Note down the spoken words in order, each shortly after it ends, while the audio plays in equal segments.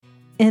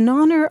In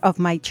honor of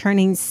my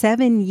turning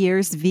 7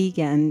 years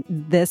vegan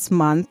this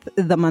month,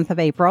 the month of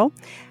April,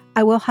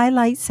 I will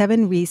highlight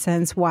 7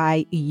 reasons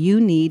why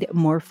you need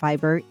more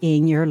fiber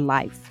in your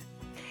life.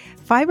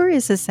 Fiber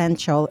is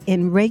essential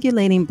in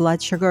regulating blood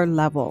sugar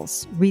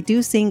levels,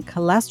 reducing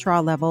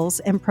cholesterol levels,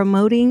 and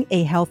promoting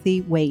a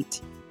healthy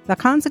weight. The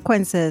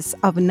consequences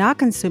of not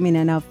consuming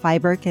enough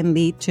fiber can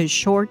lead to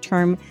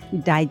short-term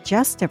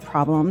digestive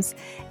problems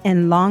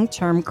and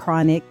long-term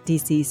chronic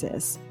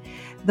diseases.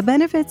 The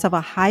benefits of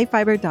a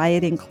high-fiber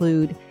diet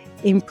include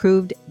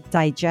improved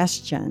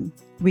digestion,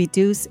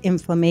 reduce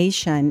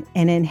inflammation,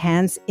 and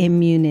enhance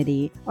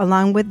immunity,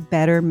 along with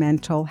better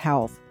mental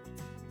health.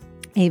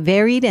 A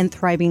varied and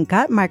thriving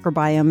gut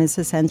microbiome is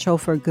essential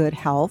for good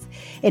health,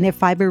 and a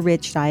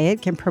fiber-rich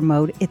diet can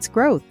promote its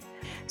growth.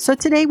 So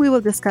today we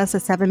will discuss the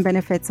 7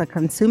 benefits of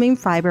consuming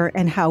fiber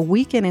and how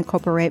we can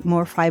incorporate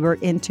more fiber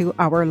into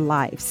our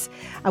lives.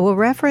 I will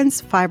reference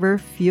Fiber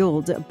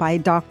Fueled by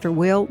Dr.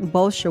 Will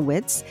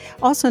Bulsiewicz,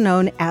 also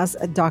known as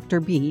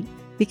Dr. B,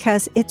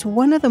 because it's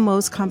one of the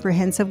most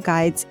comprehensive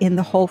guides in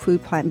the whole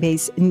food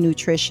plant-based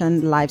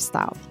nutrition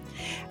lifestyle.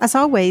 As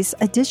always,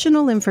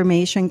 additional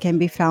information can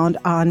be found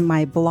on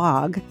my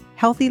blog,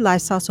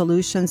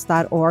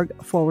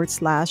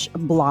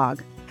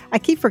 healthylifestylesolutions.org/blog. I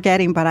keep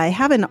forgetting, but I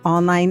have an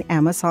online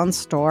Amazon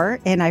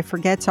store, and I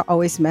forget to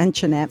always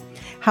mention it.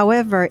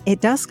 However, it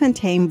does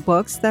contain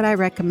books that I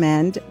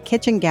recommend,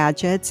 kitchen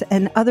gadgets,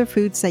 and other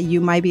foods that you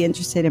might be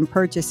interested in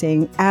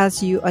purchasing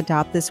as you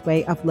adopt this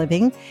way of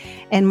living.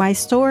 And my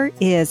store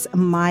is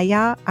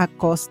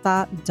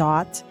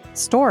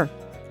mayaacosta.store.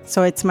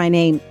 So it's my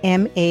name,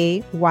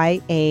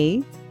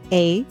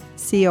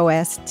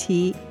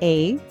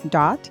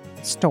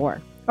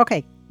 MAYAACOSTA.store.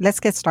 Okay,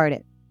 let's get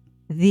started.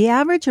 The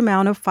average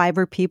amount of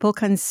fiber people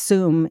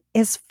consume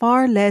is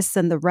far less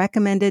than the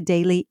recommended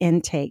daily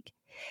intake.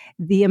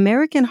 The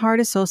American Heart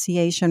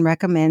Association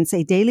recommends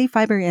a daily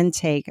fiber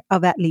intake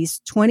of at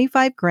least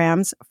 25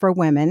 grams for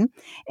women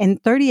and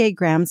 38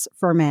 grams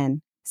for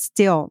men.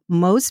 Still,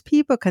 most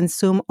people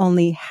consume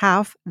only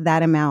half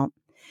that amount.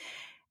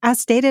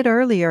 As stated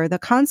earlier, the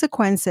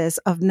consequences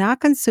of not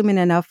consuming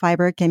enough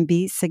fiber can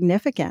be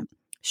significant.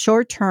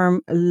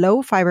 Short-term,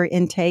 low-fiber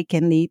intake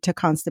can lead to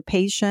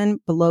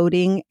constipation,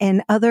 bloating,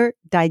 and other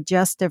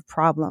digestive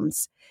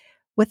problems.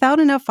 Without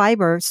enough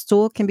fiber,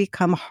 stool can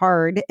become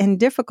hard and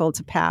difficult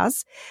to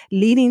pass,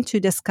 leading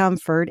to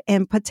discomfort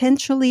and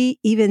potentially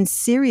even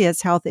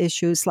serious health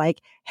issues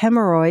like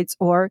hemorrhoids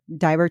or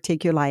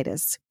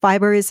diverticulitis.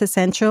 Fiber is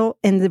essential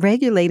in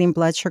regulating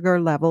blood sugar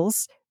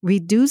levels,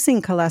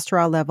 reducing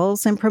cholesterol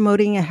levels, and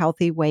promoting a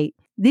healthy weight.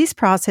 These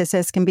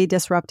processes can be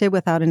disrupted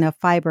without enough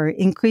fiber,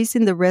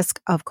 increasing the risk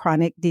of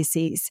chronic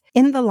disease.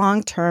 In the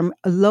long term,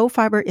 low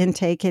fiber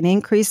intake can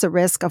increase the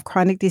risk of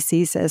chronic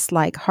diseases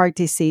like heart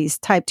disease,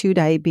 type 2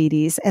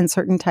 diabetes, and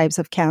certain types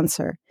of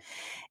cancer.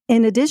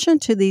 In addition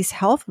to these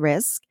health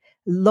risks,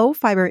 low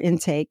fiber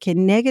intake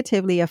can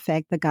negatively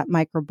affect the gut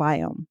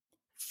microbiome.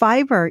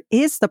 Fiber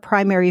is the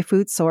primary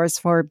food source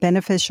for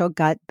beneficial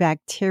gut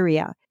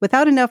bacteria.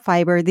 Without enough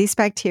fiber, these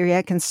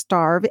bacteria can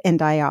starve and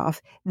die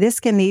off.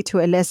 This can lead to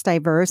a less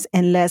diverse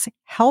and less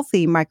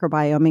healthy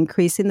microbiome,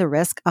 increasing the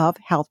risk of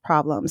health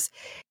problems.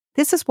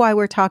 This is why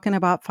we're talking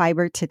about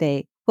fiber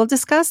today. We'll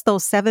discuss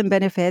those 7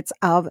 benefits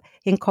of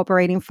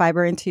incorporating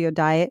fiber into your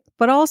diet,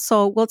 but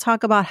also we'll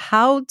talk about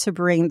how to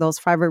bring those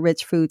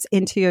fiber-rich foods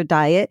into your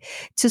diet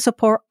to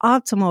support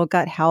optimal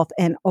gut health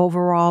and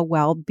overall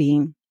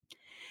well-being.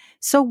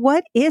 So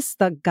what is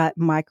the gut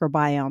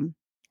microbiome?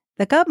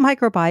 The gut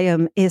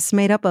microbiome is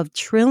made up of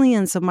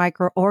trillions of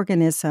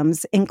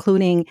microorganisms,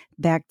 including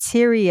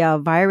bacteria,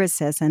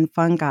 viruses, and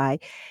fungi,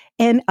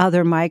 and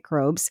other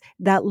microbes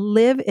that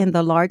live in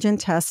the large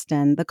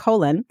intestine, the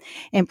colon,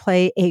 and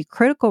play a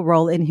critical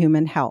role in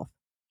human health.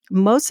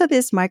 Most of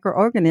these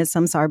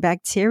microorganisms are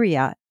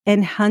bacteria,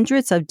 and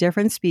hundreds of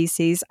different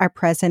species are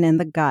present in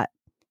the gut.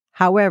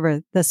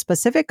 However, the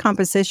specific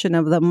composition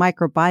of the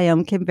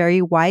microbiome can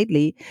vary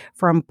widely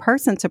from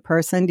person to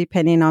person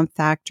depending on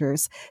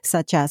factors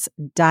such as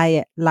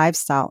diet,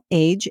 lifestyle,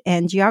 age,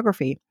 and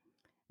geography.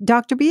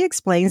 Dr. B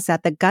explains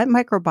that the gut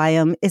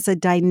microbiome is a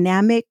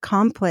dynamic,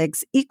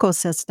 complex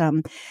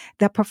ecosystem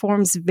that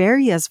performs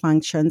various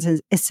functions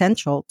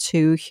essential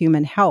to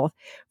human health.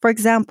 For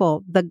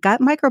example, the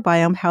gut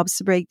microbiome helps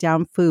to break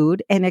down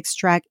food and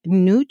extract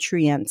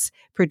nutrients,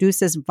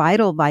 produces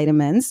vital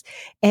vitamins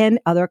and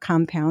other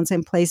compounds,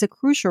 and plays a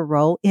crucial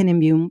role in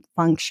immune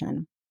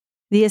function.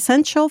 The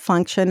essential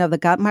function of the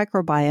gut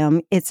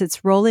microbiome is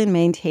its role in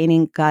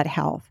maintaining gut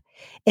health.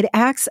 It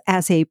acts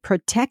as a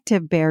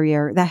protective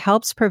barrier that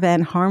helps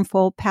prevent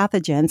harmful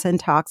pathogens and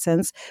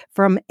toxins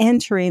from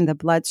entering the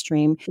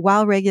bloodstream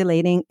while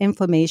regulating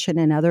inflammation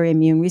and other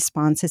immune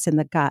responses in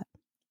the gut.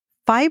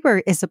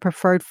 Fiber is a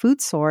preferred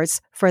food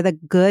source for the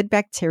good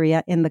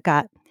bacteria in the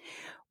gut.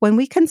 When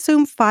we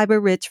consume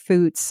fiber-rich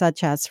foods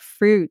such as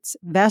fruits,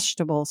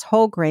 vegetables,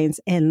 whole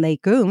grains, and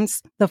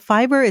legumes, the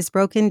fiber is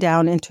broken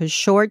down into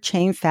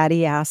short-chain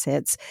fatty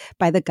acids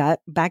by the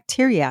gut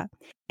bacteria.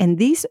 And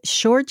these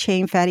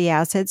short-chain fatty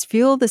acids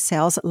fuel the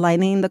cells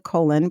lining the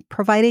colon,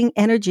 providing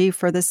energy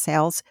for the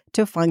cells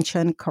to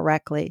function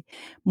correctly.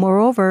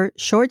 Moreover,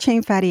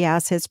 short-chain fatty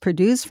acids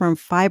produced from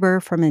fiber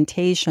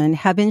fermentation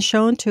have been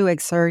shown to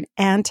exert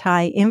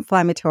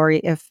anti-inflammatory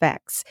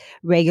effects,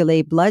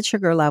 regulate blood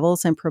sugar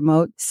levels, and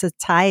promote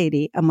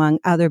satiety, among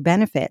other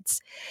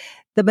benefits.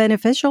 The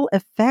beneficial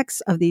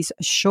effects of these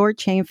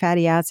short-chain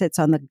fatty acids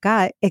on the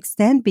gut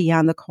extend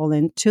beyond the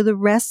colon to the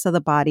rest of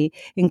the body,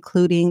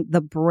 including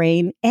the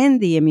brain and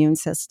the immune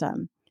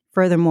system.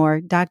 Furthermore,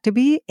 Dr.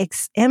 B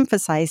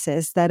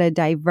emphasizes that a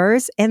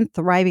diverse and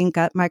thriving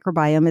gut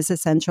microbiome is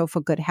essential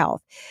for good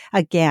health.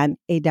 Again,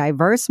 a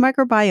diverse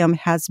microbiome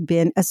has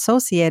been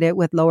associated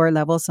with lower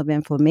levels of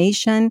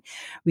inflammation,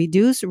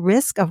 reduced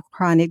risk of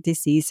chronic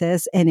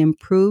diseases, and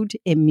improved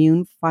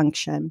immune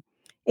function.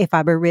 A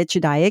fiber-rich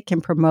diet can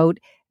promote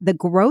the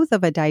growth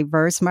of a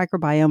diverse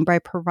microbiome by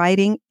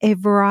providing a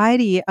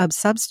variety of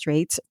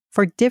substrates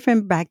for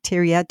different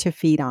bacteria to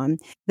feed on.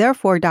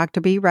 Therefore,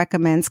 Dr. B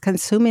recommends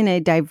consuming a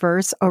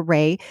diverse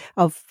array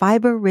of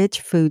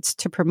fiber-rich foods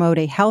to promote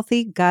a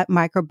healthy gut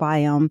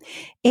microbiome,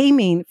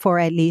 aiming for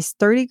at least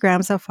 30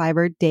 grams of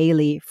fiber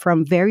daily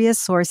from various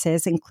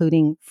sources,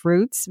 including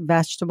fruits,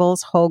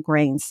 vegetables, whole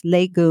grains,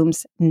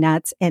 legumes,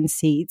 nuts, and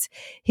seeds.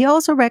 He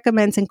also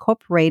recommends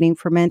incorporating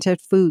fermented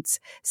foods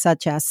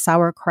such as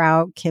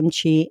sauerkraut,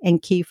 kimchi,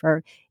 and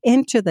kefir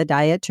into the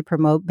diet to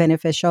promote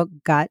beneficial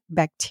gut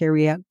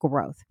bacteria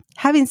growth.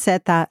 Having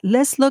said that,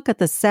 let's look at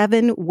the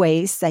 7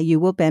 ways that you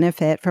will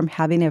benefit from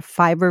having a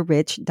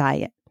fiber-rich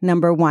diet.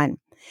 Number 1,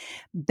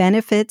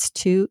 benefits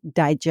to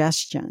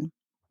digestion.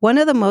 One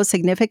of the most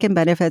significant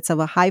benefits of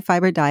a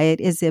high-fiber diet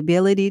is the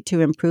ability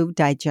to improve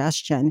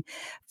digestion.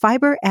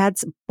 Fiber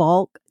adds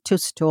bulk to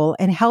stool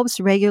and helps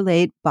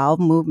regulate bowel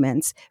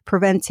movements,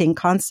 preventing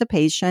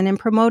constipation and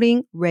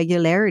promoting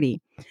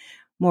regularity.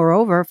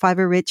 Moreover,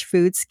 fiber-rich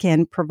foods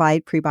can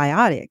provide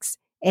prebiotics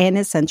and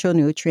essential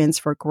nutrients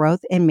for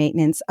growth and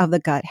maintenance of the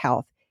gut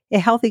health. A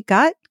healthy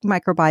gut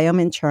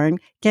microbiome, in turn,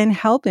 can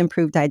help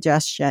improve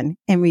digestion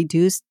and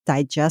reduce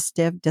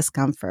digestive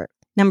discomfort.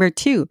 Number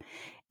 2,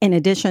 in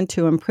addition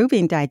to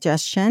improving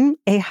digestion,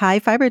 a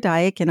high-fiber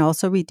diet can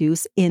also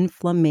reduce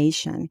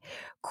inflammation.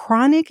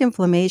 Chronic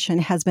inflammation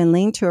has been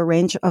linked to a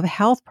range of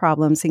health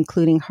problems,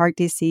 including heart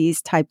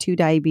disease, type 2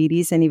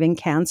 diabetes, and even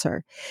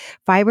cancer.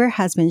 Fiber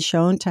has been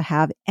shown to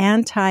have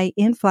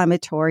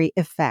anti-inflammatory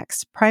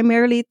effects,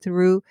 primarily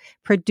through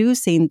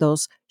producing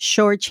those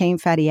short-chain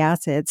fatty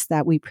acids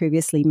that we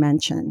previously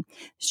mentioned.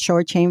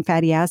 Short-chain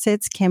fatty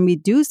acids can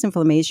reduce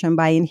inflammation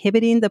by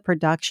inhibiting the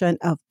production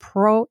of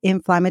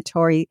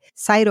pro-inflammatory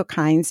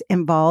cytokines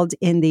involved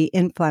in the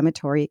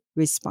inflammatory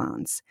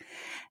response.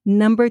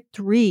 Number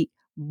 3,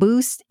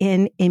 boost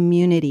in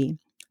immunity.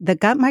 The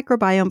gut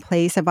microbiome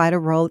plays a vital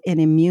role in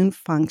immune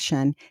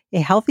function. A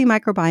healthy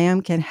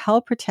microbiome can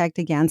help protect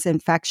against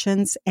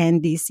infections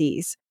and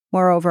disease.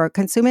 Moreover,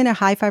 consuming a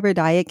high-fiber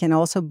diet can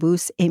also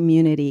boost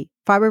immunity.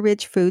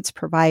 Fiber-rich foods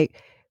provide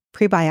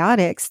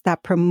prebiotics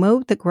that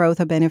promote the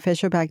growth of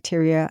beneficial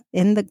bacteria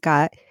in the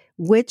gut,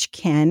 which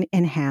can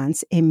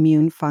enhance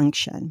immune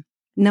function.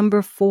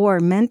 Number 4,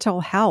 mental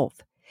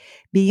health.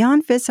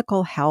 Beyond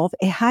physical health,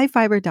 a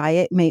high-fiber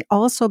diet may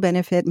also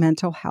benefit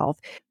mental health.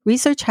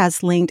 Research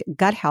has linked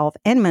gut health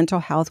and mental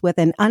health with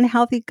an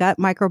unhealthy gut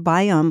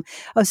microbiome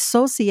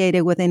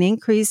associated with an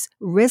increased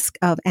risk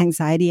of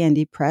anxiety and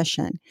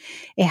depression.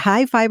 A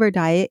high-fiber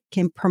diet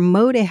can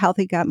promote a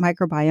healthy gut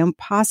microbiome,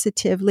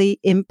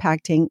 positively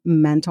impacting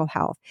mental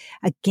health.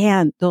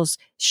 Again, those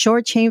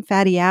short-chain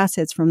fatty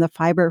acids from the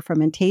fiber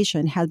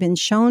fermentation have been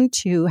shown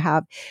to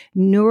have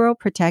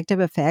neuroprotective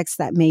effects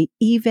that may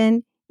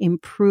even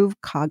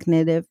improve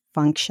cognitive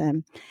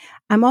function.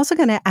 I'm also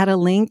going to add a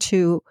link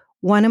to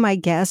one of my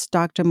guests,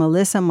 Dr.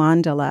 Melissa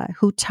Mandela,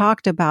 who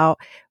talked about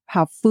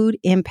how food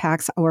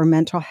impacts our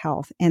mental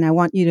health. And I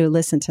want you to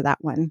listen to that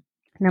one.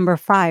 Number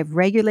 5,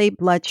 regulate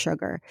blood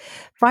sugar.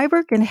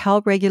 Fiber can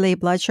help regulate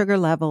blood sugar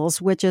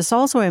levels, which is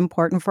also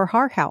important for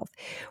heart health.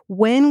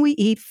 When we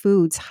eat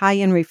foods high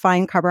in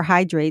refined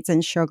carbohydrates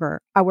and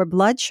sugar, our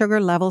blood sugar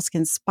levels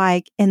can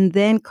spike and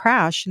then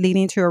crash,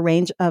 leading to a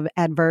range of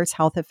adverse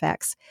health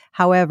effects.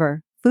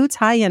 However, foods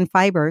high in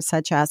fiber,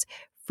 such as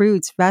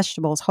fruits,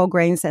 vegetables, whole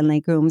grains, and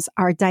legumes,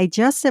 are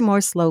digested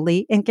more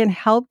slowly and can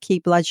help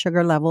keep blood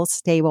sugar levels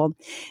stable.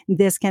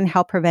 This can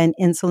help prevent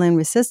insulin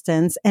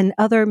resistance and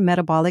other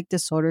metabolic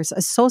disorders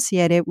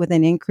associated with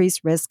an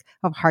increased risk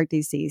of heart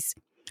disease.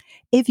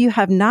 If you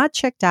have not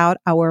checked out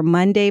our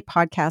Monday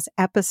podcast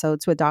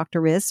episodes with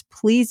Dr. Riz,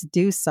 please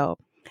do so.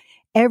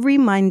 Every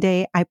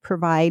Monday, I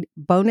provide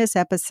bonus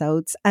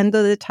episodes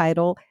under the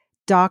title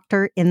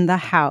Doctor in the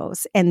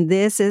House. And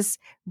this is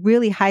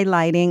really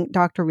highlighting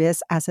Dr.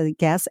 Riz as a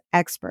guest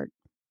expert.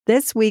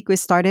 This week, we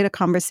started a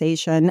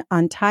conversation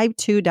on type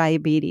 2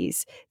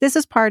 diabetes. This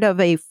is part of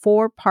a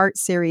 4-part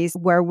series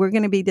where we're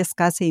going to be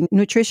discussing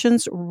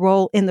nutrition's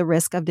role in the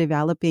risk of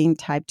developing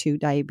type 2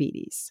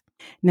 diabetes.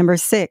 Number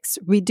 6,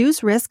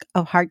 reduce risk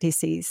of heart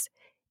disease.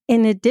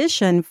 In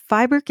addition,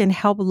 fiber can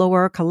help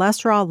lower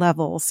cholesterol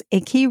levels,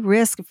 a key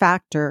risk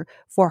factor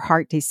for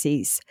heart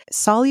disease.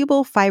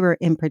 Soluble fiber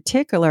in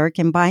particular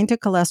can bind to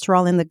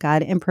cholesterol in the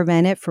gut and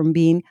prevent it from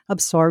being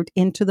absorbed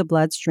into the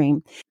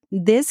bloodstream.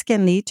 This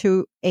can lead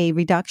to a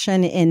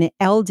reduction in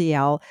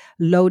LDL,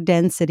 low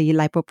density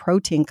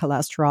lipoprotein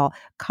cholesterol,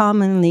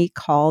 commonly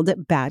called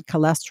bad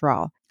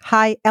cholesterol.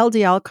 High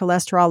LDL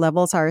cholesterol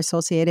levels are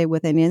associated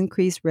with an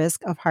increased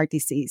risk of heart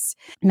disease.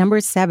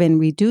 Number 7,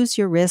 reduce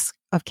your risk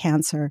of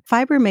cancer.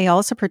 Fiber may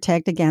also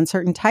protect against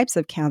certain types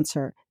of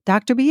cancer.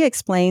 Dr. B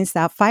explains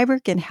that fiber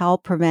can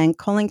help prevent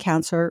colon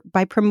cancer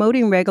by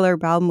promoting regular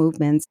bowel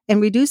movements and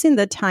reducing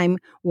the time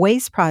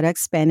waste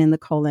products spend in the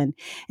colon.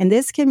 And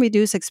this can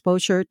reduce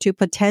exposure to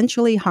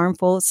potentially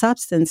harmful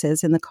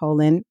substances in the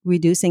colon,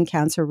 reducing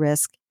cancer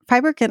risk.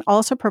 Fiber can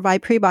also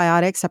provide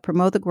prebiotics that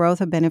promote the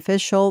growth of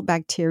beneficial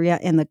bacteria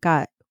in the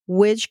gut,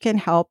 which can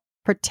help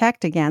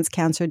protect against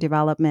cancer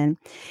development.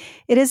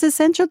 It is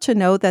essential to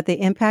note that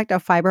the impact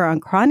of fiber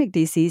on chronic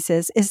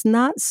diseases is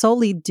not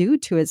solely due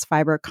to its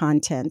fiber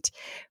content.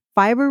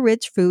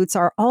 Fiber-rich foods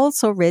are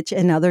also rich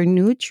in other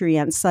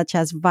nutrients such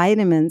as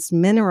vitamins,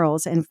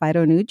 minerals, and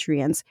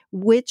phytonutrients,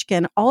 which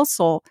can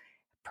also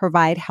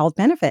provide health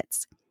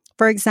benefits.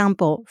 For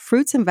example,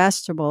 fruits and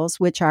vegetables,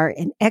 which are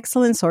an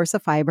excellent source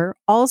of fiber,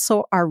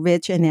 also are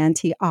rich in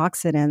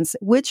antioxidants,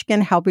 which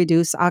can help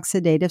reduce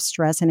oxidative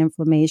stress and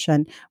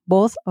inflammation,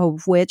 both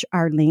of which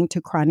are linked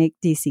to chronic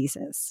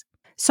diseases.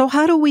 So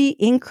how do we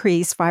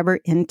increase fiber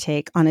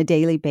intake on a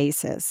daily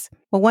basis?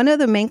 Well, one of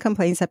the main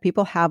complaints that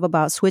people have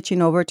about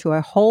switching over to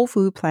a whole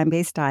food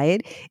plant-based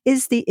diet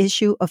is the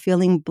issue of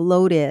feeling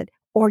bloated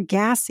or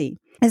gassy.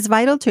 It's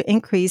vital to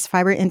increase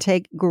fiber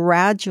intake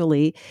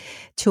gradually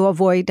to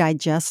avoid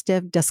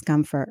digestive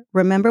discomfort.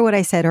 Remember what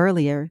I said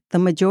earlier, the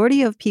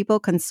majority of people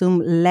consume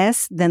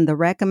less than the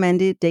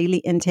recommended daily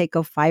intake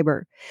of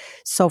fiber.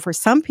 So for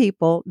some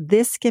people,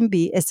 this can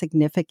be a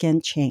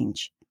significant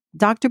change.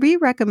 Dr. B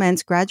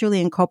recommends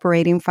gradually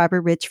incorporating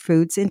fiber-rich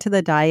foods into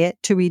the diet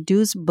to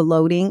reduce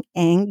bloating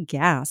and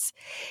gas.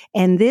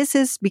 And this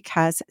is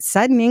because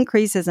sudden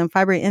increases in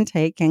fiber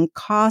intake can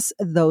cause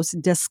those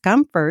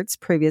discomforts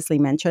previously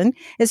mentioned,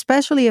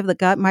 especially if the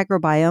gut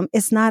microbiome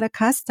is not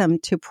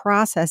accustomed to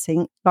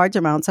processing large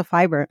amounts of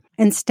fiber.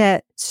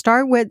 Instead,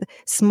 start with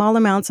small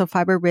amounts of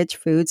fiber-rich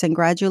foods and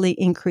gradually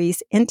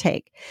increase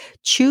intake.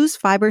 Choose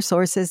fiber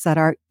sources that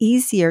are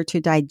easier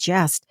to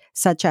digest,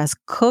 such as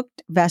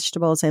cooked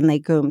vegetables and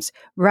legumes,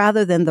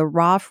 rather than the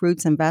raw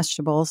fruits and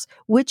vegetables,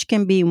 which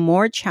can be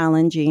more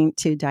challenging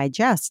to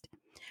digest.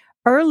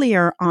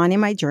 Earlier on in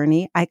my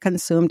journey, I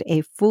consumed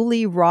a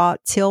fully raw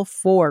till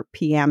 4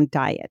 p.m.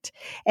 diet.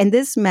 And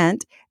this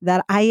meant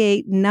that I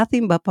ate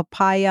nothing but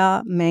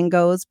papaya,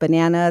 mangoes,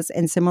 bananas,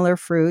 and similar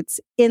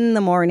fruits in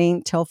the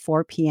morning till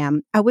 4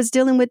 p.m. I was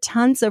dealing with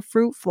tons of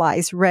fruit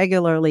flies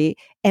regularly,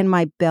 and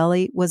my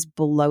belly was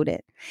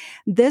bloated.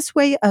 This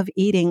way of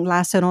eating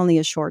lasted only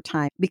a short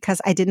time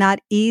because I did not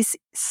ease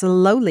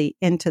slowly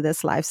into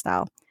this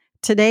lifestyle.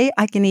 Today,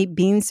 I can eat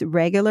beans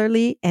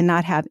regularly and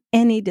not have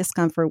any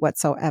discomfort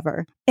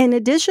whatsoever. In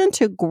addition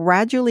to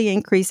gradually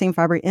increasing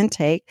fiber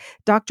intake,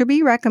 Dr.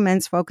 B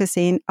recommends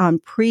focusing on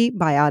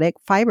prebiotic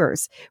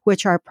fibers,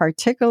 which are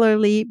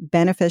particularly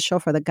beneficial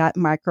for the gut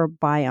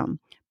microbiome.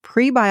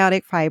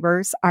 Prebiotic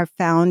fibers are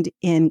found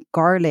in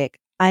garlic,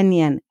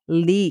 onion,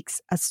 leeks,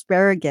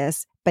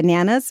 asparagus,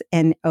 bananas,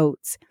 and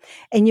oats.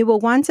 And you will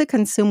want to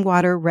consume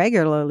water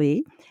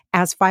regularly,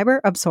 as fiber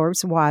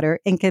absorbs water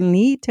and can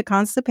lead to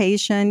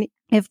constipation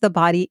if the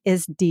body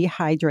is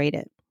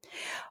dehydrated.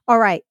 All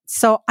right,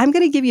 so I'm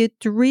going to give you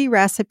 3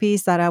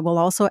 recipes that I will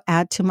also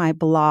add to my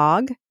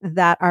blog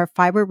that are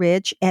fiber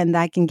rich and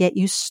that can get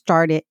you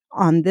started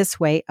on this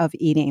way of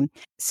eating.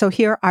 So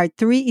here are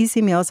 3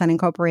 easy meals that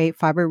incorporate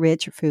fiber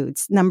rich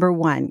foods. Number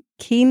 1,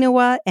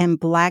 quinoa and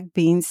black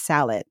bean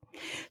salad.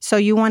 So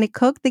you want to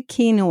cook the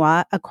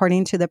quinoa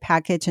according to the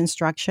package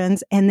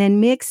instructions and then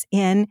mix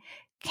in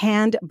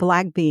canned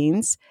black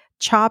beans,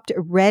 chopped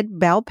red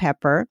bell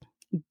pepper,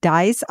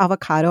 diced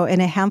avocado,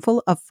 and a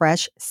handful of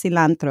fresh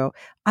cilantro.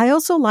 I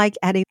also like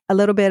adding a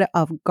little bit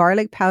of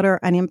garlic powder,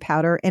 onion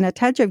powder, and a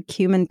touch of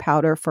cumin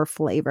powder for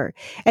flavor.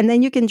 And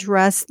then you can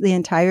dress the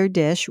entire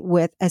dish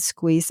with a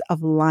squeeze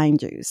of lime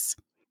juice.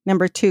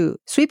 Number 2,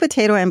 sweet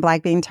potato and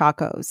black bean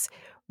tacos.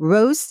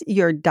 Roast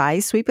your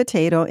diced sweet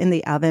potato in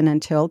the oven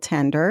until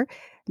tender.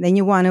 Then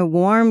you want to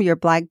warm your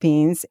black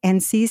beans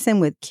and season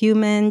with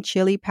cumin,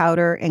 chili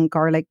powder, and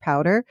garlic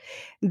powder.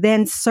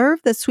 Then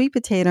serve the sweet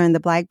potato and the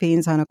black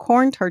beans on a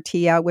corn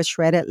tortilla with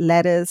shredded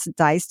lettuce,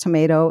 diced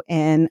tomato,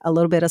 and a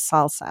little bit of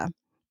salsa.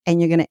 And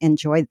you're going to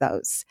enjoy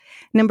those.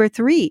 Number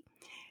 3,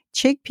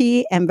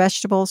 chickpea and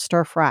vegetable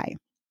stir fry.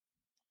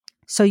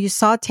 So you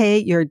saute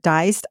your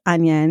diced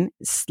onion,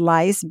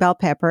 sliced bell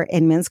pepper,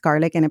 and minced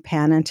garlic in a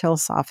pan until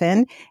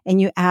softened.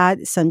 And you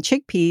add some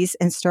chickpeas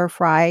and stir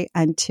fry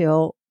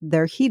until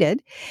they're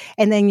heated.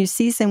 And then you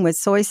season with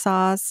soy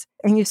sauce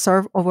and you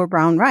serve over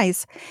brown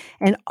rice.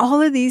 And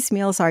all of these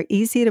meals are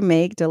easy to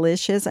make,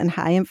 delicious, and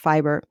high in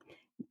fiber.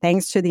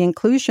 thanks to the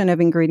inclusion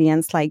of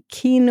ingredients like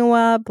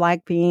quinoa,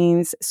 black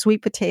beans,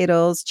 sweet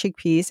potatoes,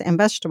 chickpeas, and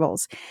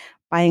vegetables.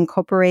 By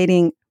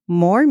incorporating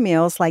more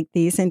meals like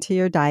these into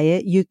your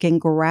diet, you can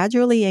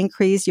gradually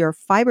increase your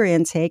fiber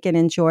intake and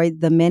enjoy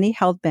the many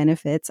health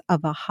benefits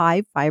of a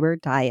high fiber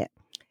diet.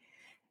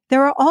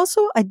 There are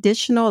also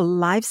additional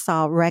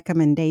lifestyle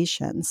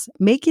recommendations.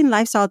 Making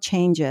lifestyle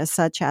changes,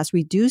 such as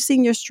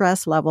reducing your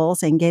stress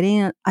levels and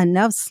getting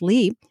enough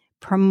sleep,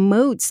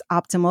 promotes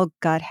optimal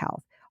gut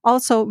health.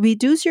 Also,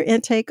 reduce your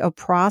intake of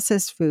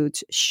processed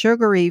foods,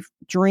 sugary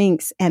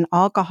drinks, and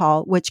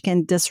alcohol, which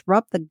can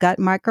disrupt the gut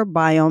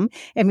microbiome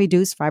and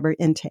reduce fiber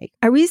intake.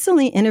 I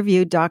recently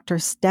interviewed Dr.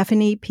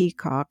 Stephanie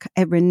Peacock,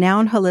 a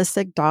renowned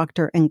holistic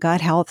doctor and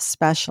gut health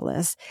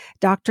specialist.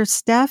 Dr.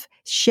 Steph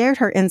shared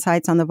her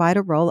insights on the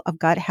vital role of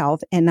gut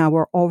health in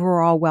our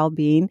overall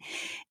well-being,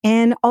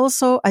 and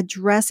also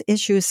address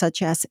issues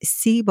such as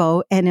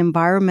SIBO and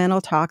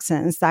environmental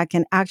toxins that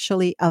can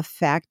actually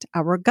affect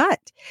our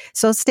gut.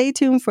 So stay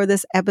tuned for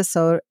this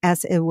episode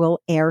as it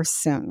will air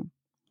soon.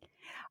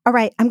 All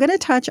right, I'm going to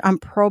touch on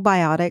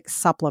probiotic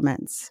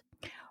supplements.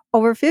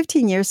 Over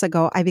 15 years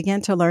ago, I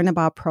began to learn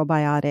about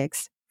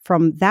probiotics.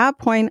 From that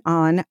point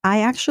on,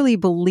 I actually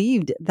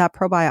believed that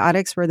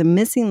probiotics were the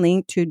missing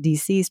link to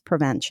disease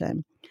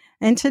prevention.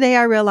 And today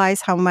I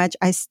realize how much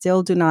I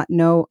still do not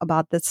know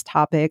about this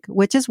topic,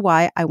 which is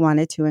why I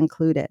wanted to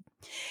include it.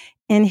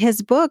 In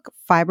his book,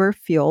 Fiber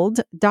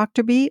Fueled,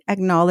 Dr. B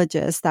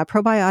acknowledges that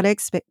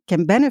probiotics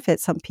can benefit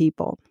some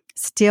people.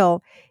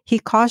 Still, he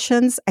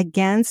cautions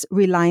against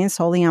relying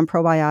solely on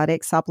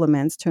probiotic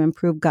supplements to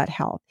improve gut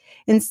health.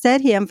 Instead,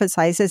 he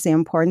emphasizes the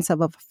importance of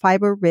a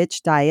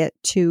fiber-rich diet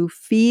to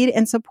feed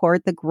and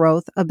support the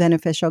growth of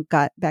beneficial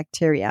gut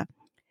bacteria.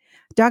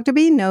 Dr.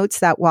 B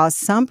notes that while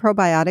some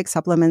probiotic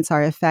supplements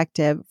are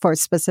effective for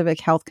specific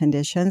health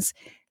conditions,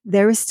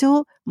 there is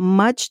still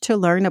much to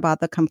learn about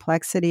the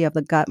complexity of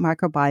the gut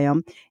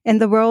microbiome and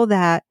the role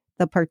that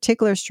the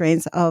particular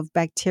strains of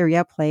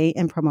bacteria play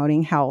in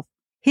promoting health.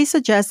 He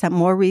suggests that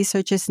more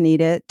research is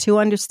needed to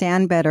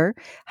understand better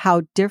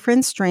how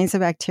different strains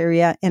of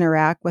bacteria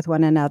interact with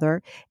one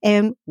another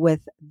and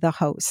with the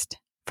host.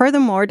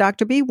 Furthermore,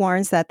 Dr. B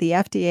warns that the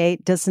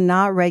FDA does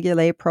not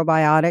regulate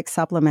probiotic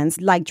supplements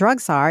like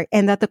drugs are,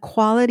 and that the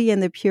quality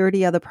and the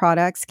purity of the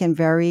products can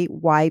vary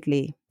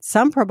widely.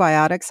 Some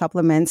probiotic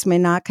supplements may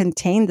not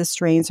contain the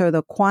strains or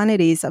the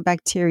quantities of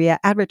bacteria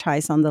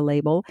advertised on the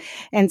label,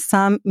 and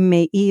some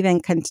may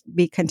even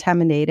be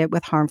contaminated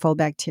with harmful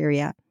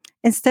bacteria.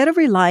 Instead of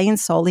relying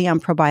solely on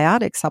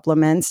probiotic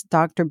supplements,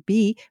 Dr.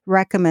 B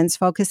recommends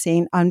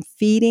focusing on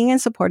feeding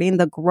and supporting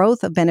the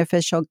growth of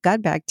beneficial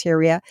gut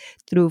bacteria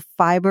through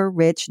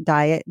fiber-rich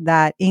diet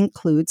that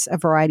includes a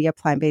variety of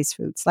plant-based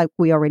foods, like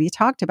we already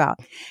talked about.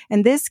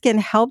 And this can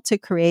help to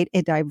create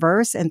a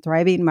diverse and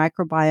thriving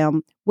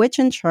microbiome, which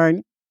in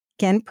turn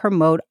can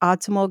promote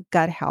optimal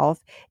gut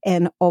health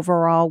and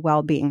overall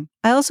well-being.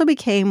 I also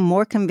became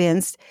more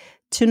convinced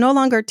to no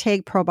longer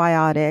take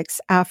probiotics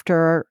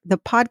after the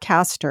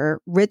podcaster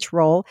Rich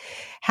Roll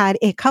had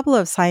a couple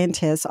of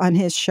scientists on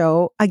his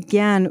show,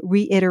 again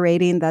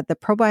reiterating that the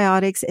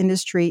probiotics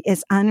industry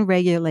is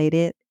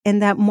unregulated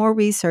and that more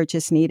research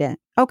is needed.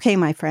 Okay,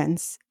 my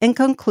friends, in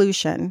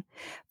conclusion,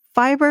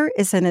 fiber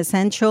is an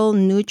essential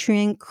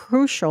nutrient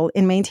crucial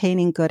in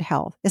maintaining good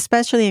health,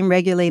 especially in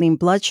regulating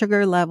blood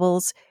sugar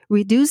levels,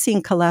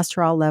 reducing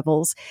cholesterol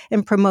levels,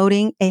 and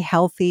promoting a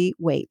healthy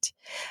weight.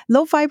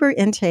 Low fiber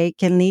intake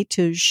can lead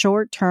to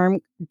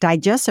short-term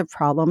digestive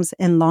problems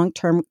and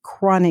long-term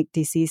chronic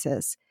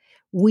diseases.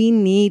 We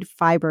need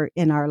fiber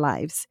in our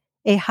lives.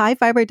 A high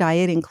fiber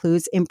diet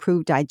includes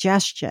improved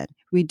digestion,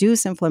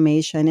 reduced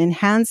inflammation,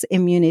 enhanced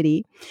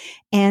immunity,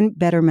 and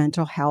better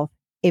mental health.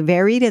 A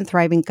varied and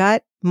thriving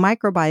gut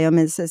microbiome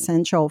is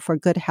essential for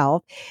good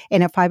health,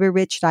 and a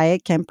fiber-rich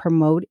diet can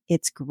promote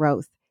its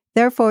growth.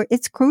 Therefore,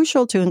 it's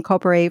crucial to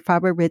incorporate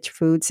fiber-rich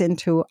foods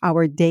into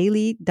our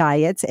daily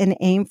diets and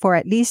aim for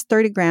at least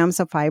 30 grams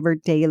of fiber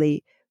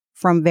daily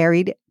from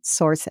varied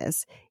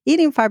sources.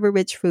 Eating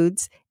fiber-rich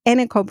foods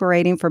and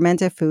incorporating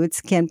fermented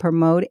foods can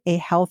promote a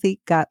healthy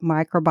gut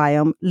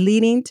microbiome,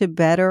 leading to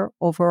better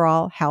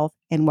overall health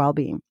and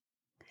well-being.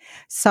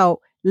 So,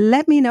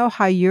 let me know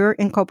how you're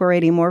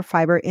incorporating more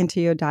fiber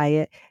into your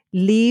diet.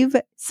 Leave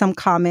some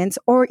comments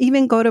or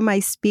even go to my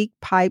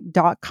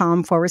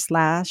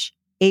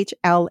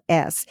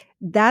speakpipe.com/HLS.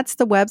 That's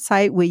the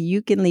website where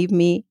you can leave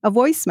me a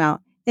voicemail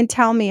and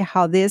tell me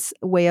how this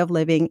way of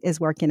living is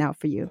working out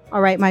for you.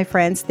 All right, my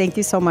friends, thank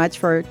you so much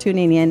for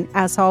tuning in.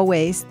 As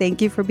always,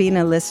 thank you for being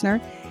a listener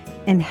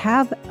and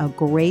have a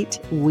great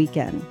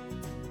weekend.